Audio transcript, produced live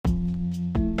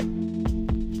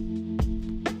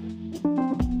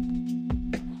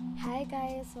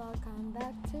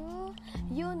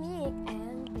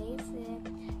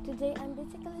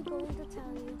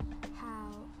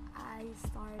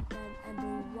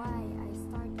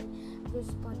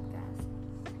this podcast.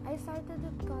 I started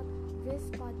this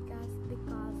podcast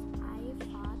because I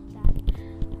thought that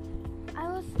I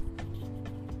was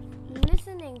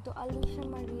listening to Alicia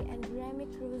Marie and Remy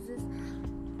Cruz's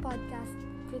podcast,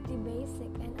 Pretty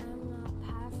Basic, and I'm not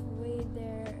halfway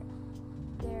their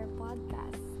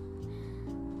podcast.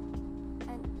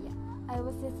 And yeah, I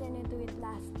was listening to it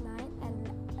last night and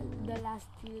the last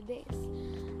few days,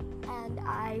 and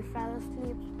I fell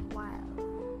asleep while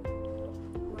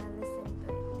listening to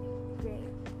it.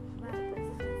 Great, but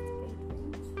let's just great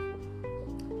things.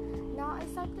 Now I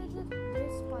started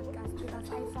this podcast because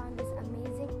I found this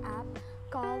amazing app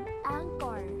called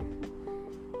Anchor.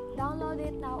 Download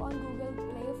it now on Google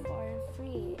Play for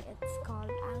free. It's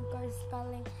called Anchor,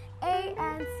 spelling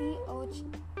A-N-C-H.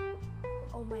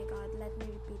 Oh my God, let me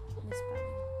repeat the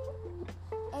spelling.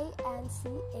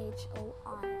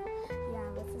 A-N-C-H-O-R. Yeah,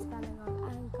 that's the spelling of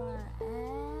Anchor.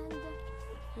 And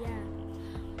yeah,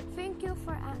 thank you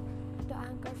to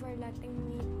Anchor for letting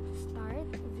me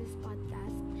start this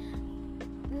podcast.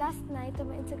 Last night on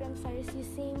my Instagram stories, you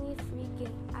see me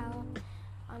freaking out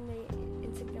on my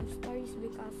Instagram stories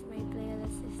because my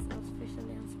playlist is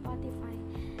officially on Spotify.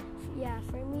 Yeah,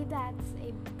 for me that's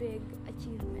a big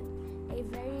achievement, a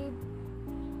very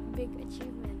big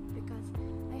achievement, because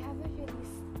I haven't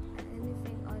released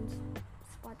anything on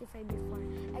Spotify before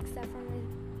except for my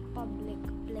public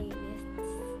playlists.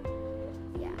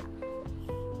 Yeah.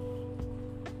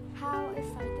 How I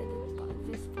started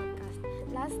this podcast.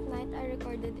 Last night I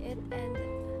recorded it and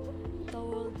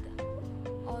told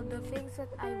all the things that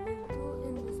I will do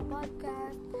in this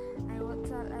podcast. I will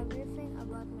tell everything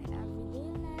about my everyday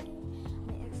life,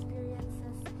 my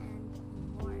experiences, and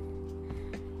more.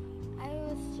 I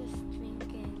was just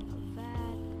thinking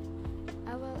that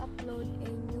I will upload a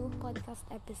new podcast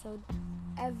episode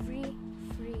every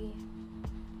 3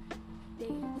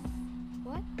 days.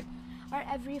 What? Or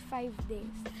every 5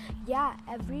 days. Yeah,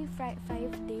 every 5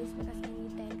 days, because I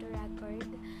need time to record.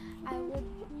 I would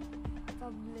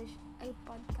publish a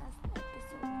podcast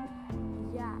episode.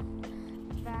 Yeah,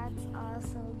 that's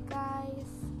also,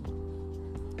 guys.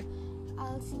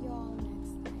 I'll see you all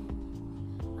next time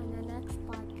on the next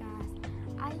podcast.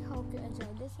 I hope you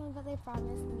enjoyed this one, but I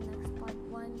promise the next part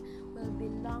one will be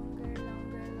longer,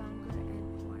 and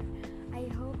more. I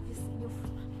hope you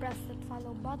press that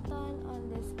follow button on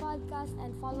this podcast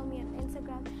and follow me on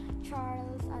Instagram,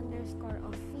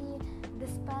 Charles_Offi. The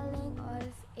spelling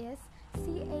is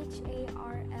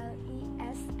CHARLESS_OFFI.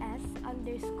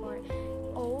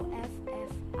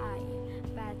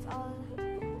 That's all.